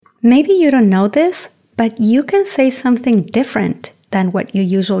Maybe you don't know this, but you can say something different than what you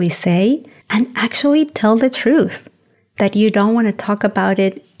usually say and actually tell the truth. That you don't want to talk about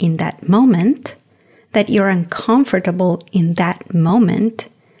it in that moment, that you're uncomfortable in that moment,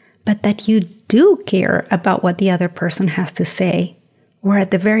 but that you do care about what the other person has to say, or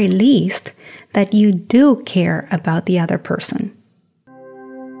at the very least, that you do care about the other person.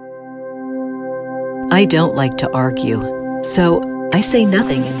 I don't like to argue, so I say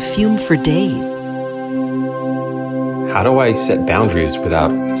nothing and fume for days. How do I set boundaries without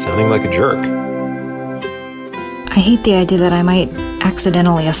sounding like a jerk? I hate the idea that I might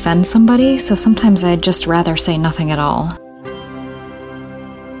accidentally offend somebody, so sometimes I'd just rather say nothing at all.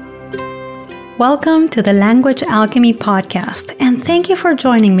 Welcome to the Language Alchemy Podcast, and thank you for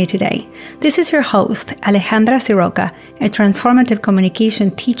joining me today. This is your host, Alejandra Siroca, a transformative communication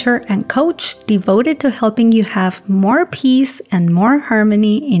teacher and coach devoted to helping you have more peace and more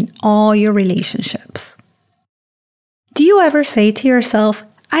harmony in all your relationships. Do you ever say to yourself,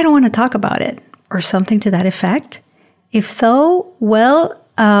 I don't want to talk about it, or something to that effect? If so,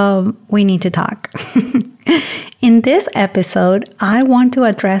 we need to talk. In this episode, I want to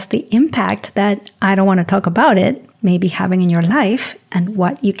address the impact that I don't want to talk about it may be having in your life and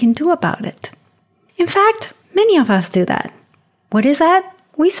what you can do about it. In fact, many of us do that. What is that?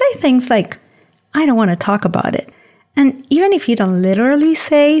 We say things like, I don't want to talk about it. And even if you don't literally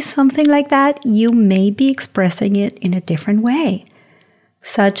say something like that, you may be expressing it in a different way,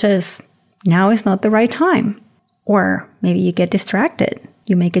 such as, now is not the right time. Or maybe you get distracted,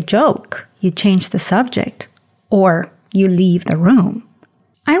 you make a joke, you change the subject, or you leave the room.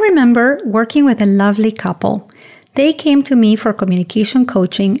 I remember working with a lovely couple. They came to me for communication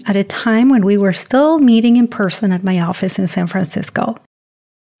coaching at a time when we were still meeting in person at my office in San Francisco.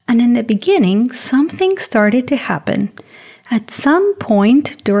 And in the beginning, something started to happen. At some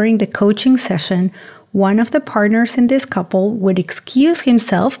point during the coaching session, one of the partners in this couple would excuse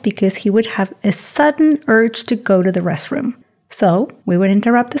himself because he would have a sudden urge to go to the restroom. So we would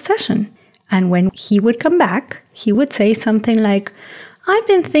interrupt the session. And when he would come back, he would say something like, I've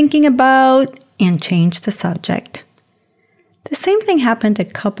been thinking about, and change the subject. The same thing happened a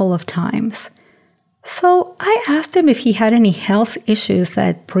couple of times. So I asked him if he had any health issues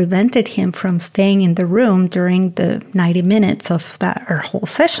that prevented him from staying in the room during the 90 minutes of our whole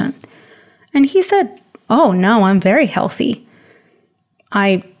session. And he said, oh, no, I'm very healthy.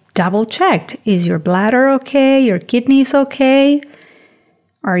 I double-checked. Is your bladder okay? Your kidneys okay?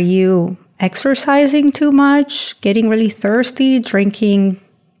 Are you exercising too much? Getting really thirsty? Drinking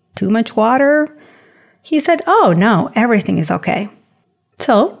too much water? He said, oh, no, everything is okay.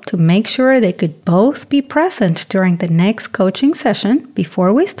 So, to make sure they could both be present during the next coaching session,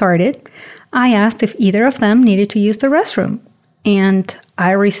 before we started, I asked if either of them needed to use the restroom. And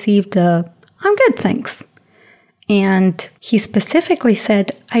I received a, I'm good, thanks. And he specifically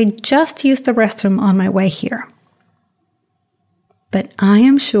said, I just used the restroom on my way here. But I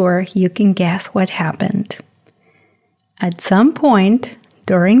am sure you can guess what happened. At some point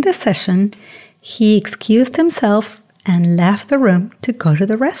during the session, he excused himself and left the room to go to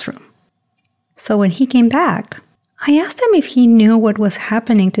the restroom. So when he came back, I asked him if he knew what was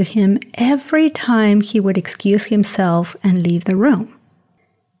happening to him every time he would excuse himself and leave the room.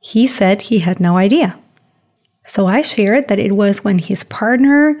 He said he had no idea. So I shared that it was when his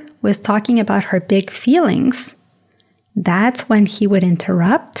partner was talking about her big feelings, that's when he would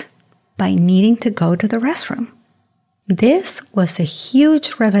interrupt by needing to go to the restroom. This was a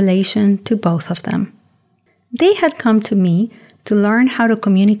huge revelation to both of them. They had come to me to learn how to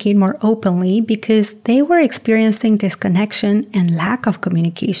communicate more openly because they were experiencing disconnection and lack of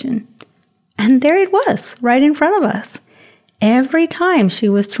communication. And there it was, right in front of us. Every time she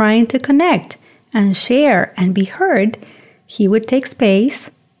was trying to connect and share and be heard, he would take space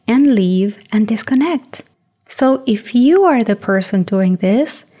and leave and disconnect. So if you are the person doing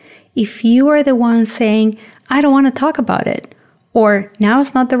this, if you are the one saying, I don't want to talk about it, or now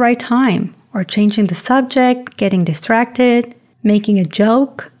is not the right time, or changing the subject, getting distracted, making a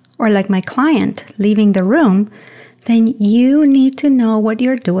joke, or like my client, leaving the room, then you need to know what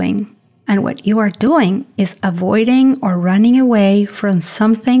you're doing. And what you are doing is avoiding or running away from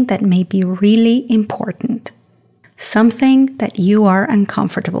something that may be really important, something that you are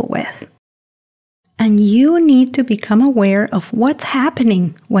uncomfortable with. And you need to become aware of what's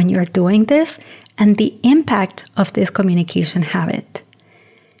happening when you're doing this and the impact of this communication habit.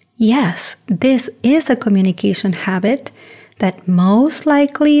 Yes, this is a communication habit that most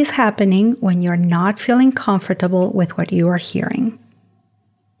likely is happening when you're not feeling comfortable with what you are hearing.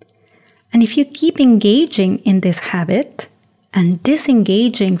 And if you keep engaging in this habit, and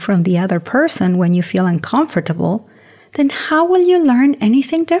disengaging from the other person when you feel uncomfortable, then how will you learn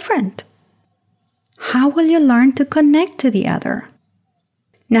anything different? How will you learn to connect to the other?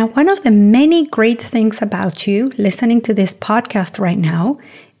 Now, one of the many great things about you listening to this podcast right now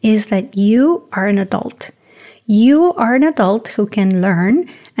is that you are an adult. You are an adult who can learn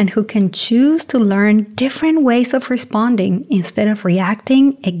and who can choose to learn different ways of responding instead of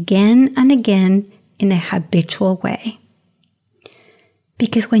reacting again and again in a habitual way.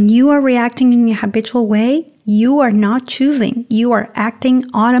 Because when you are reacting in a habitual way, you are not choosing. You are acting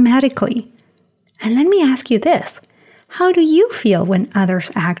automatically. And let me ask you this. How do you feel when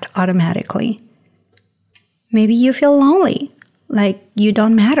others act automatically? Maybe you feel lonely, like you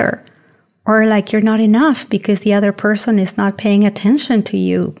don't matter, or like you're not enough because the other person is not paying attention to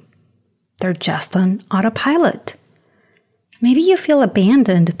you. They're just on autopilot. Maybe you feel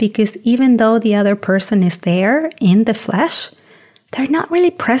abandoned because even though the other person is there in the flesh, they're not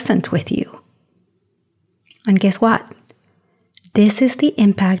really present with you. And guess what? This is the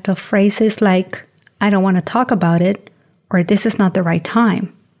impact of phrases like, I don't want to talk about it, or this is not the right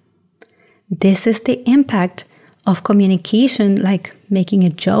time. This is the impact of communication like making a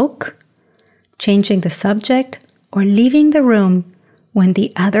joke, changing the subject, or leaving the room when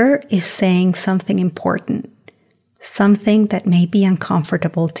the other is saying something important, something that may be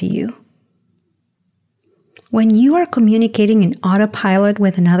uncomfortable to you. When you are communicating in autopilot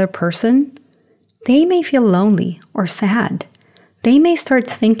with another person, they may feel lonely or sad. They may start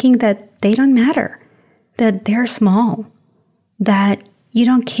thinking that they don't matter, that they're small, that you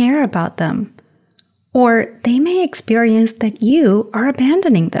don't care about them, or they may experience that you are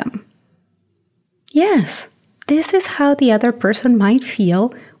abandoning them. Yes, this is how the other person might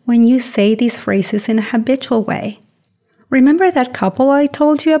feel when you say these phrases in a habitual way. Remember that couple I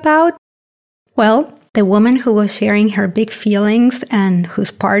told you about? Well, the woman who was sharing her big feelings and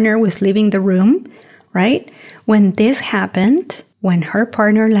whose partner was leaving the room, right? When this happened, when her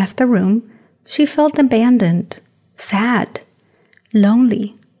partner left the room, she felt abandoned, sad,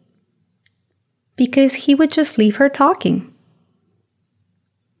 lonely, because he would just leave her talking.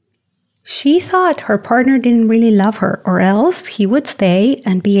 She thought her partner didn't really love her, or else he would stay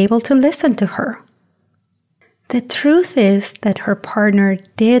and be able to listen to her. The truth is that her partner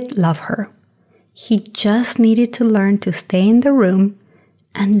did love her. He just needed to learn to stay in the room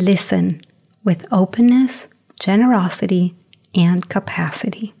and listen with openness, generosity, and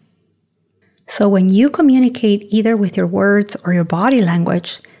capacity. So when you communicate either with your words or your body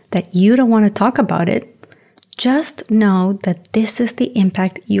language that you don't want to talk about it, just know that this is the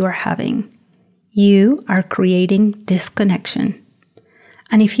impact you are having. You are creating disconnection.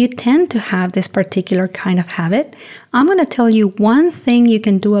 And if you tend to have this particular kind of habit, I'm going to tell you one thing you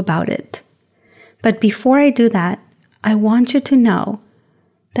can do about it. But before I do that, I want you to know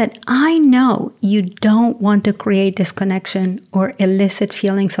that I know you don't want to create disconnection or elicit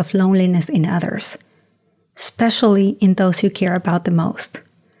feelings of loneliness in others, especially in those you care about the most.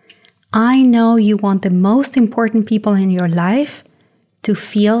 I know you want the most important people in your life to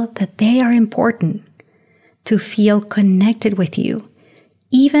feel that they are important, to feel connected with you,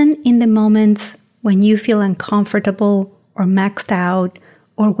 even in the moments when you feel uncomfortable or maxed out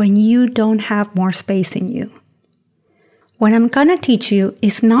or when you don't have more space in you. What I'm going to teach you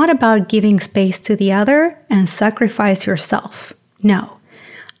is not about giving space to the other and sacrifice yourself. No,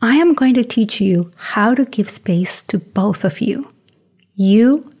 I am going to teach you how to give space to both of you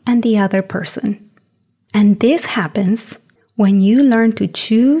and the other person. And this happens when you learn to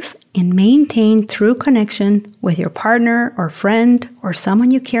choose and maintain true connection with your partner or friend or someone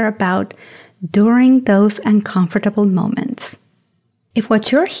you care about during those uncomfortable moments. If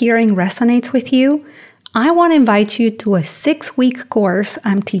what you're hearing resonates with you, I want to invite you to a 6-week course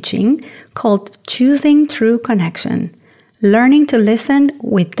I'm teaching called Choosing True Connection, learning to listen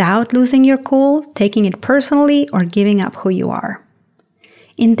without losing your cool, taking it personally, or giving up who you are.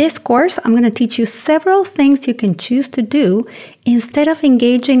 In this course, I'm going to teach you several things you can choose to do instead of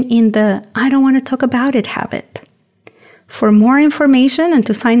engaging in the I don't want to talk about it habit. For more information and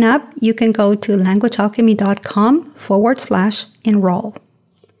to sign up, you can go to languagealchemy.com/enroll.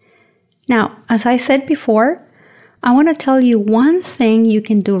 Now, as I said before, I want to tell you one thing you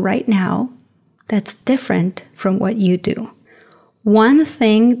can do right now that's different from what you do. One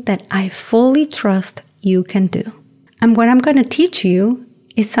thing that I fully trust you can do. And what I'm going to teach you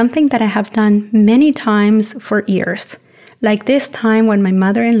is something that I have done many times for years, like this time when my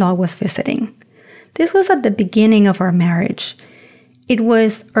mother-in-law was visiting. This was at the beginning of our marriage. It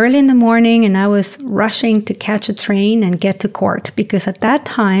was early in the morning and I was rushing to catch a train and get to court because at that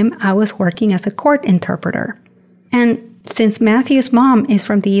time I was working as a court interpreter. And since Matthew's mom is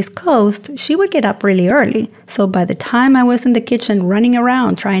from the East Coast, she would get up really early. So by the time I was in the kitchen running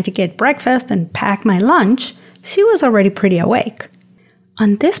around trying to get breakfast and pack my lunch, she was already pretty awake.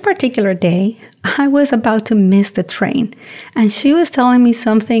 On this particular day, I was about to miss the train, and she was telling me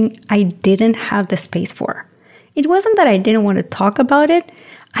something I didn't have the space for. It wasn't that I didn't want to talk about it.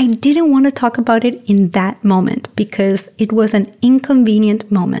 I didn't want to talk about it in that moment because it was an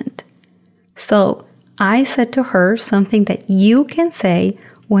inconvenient moment. So I said to her something that you can say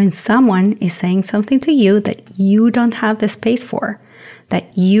when someone is saying something to you that you don't have the space for,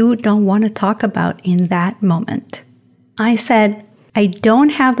 that you don't want to talk about in that moment. I said, I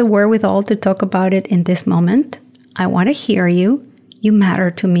don't have the wherewithal to talk about it in this moment. I want to hear you. You matter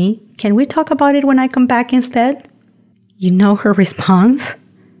to me. Can we talk about it when I come back instead? You know her response?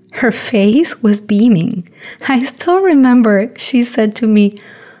 Her face was beaming. I still remember she said to me,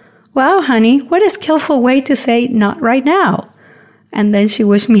 "Wow, honey, what a skillful way to say not right now." And then she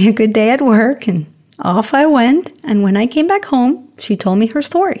wished me a good day at work and off I went. And when I came back home, she told me her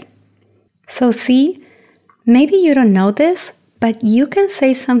story. So see, maybe you don't know this, but you can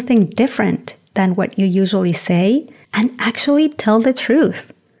say something different than what you usually say and actually tell the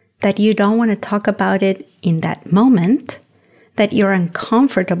truth. That you don't want to talk about it in that moment, that you're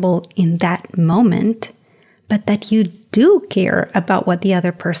uncomfortable in that moment, but that you do care about what the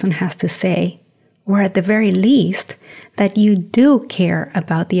other person has to say, or at the very least, that you do care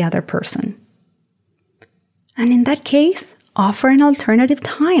about the other person. And in that case, offer an alternative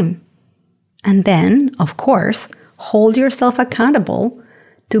time. And then, of course, hold yourself accountable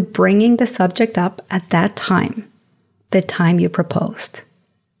to bringing the subject up at that time, the time you proposed.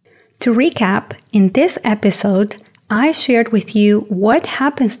 To recap, in this episode, I shared with you what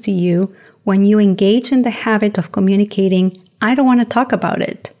happens to you when you engage in the habit of communicating, "I don't want to talk about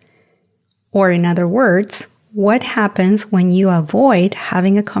it." Or in other words, what happens when you avoid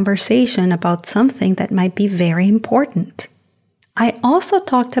having a conversation about something that might be very important. I also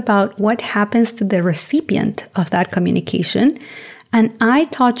talked about what happens to the recipient of that communication, and I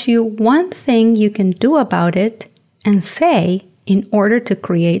taught you one thing you can do about it and say in order to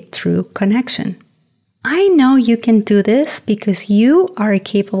create true connection. I know you can do this because you are a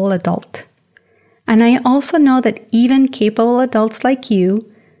capable adult. And I also know that even capable adults like you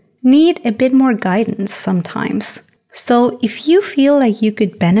need a bit more guidance sometimes. So if you feel like you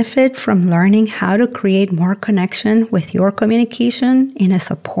could benefit from learning how to create more connection with your communication in a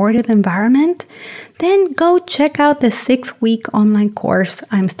supportive environment, then go check out the 6-week online course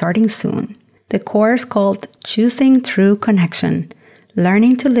I'm starting soon. The course called Choosing True Connection,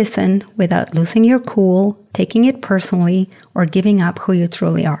 Learning to Listen Without Losing Your Cool, Taking It Personally, or Giving Up Who You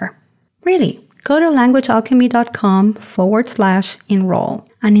Truly Are. Really, go to languagealchemy.com/enroll.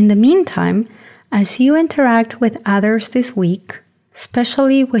 And in the meantime, as you interact with others this week,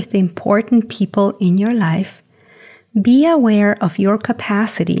 especially with the important people in your life, be aware of your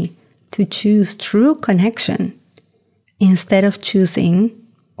capacity to choose true connection instead of choosing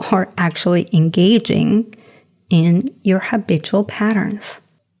or actually engaging in your habitual patterns.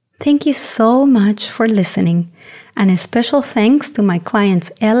 Thank you so much for listening, and a special thanks to my clients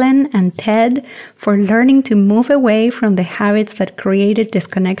Ellen and Ted for learning to move away from the habits that created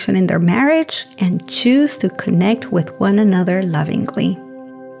disconnection in their marriage and choose to connect with one another lovingly.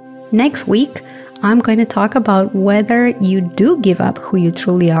 Next week, I'm going to talk about whether you do give up who you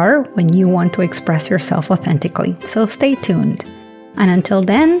truly are when you want to express yourself authentically. So stay tuned. And until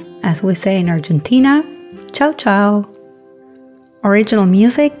then, as we say in Argentina, ciao ciao. Original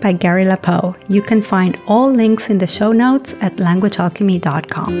music by Gary LaPoe. You can find all links in the show notes at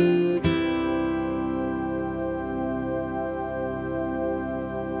languagealchemy.com.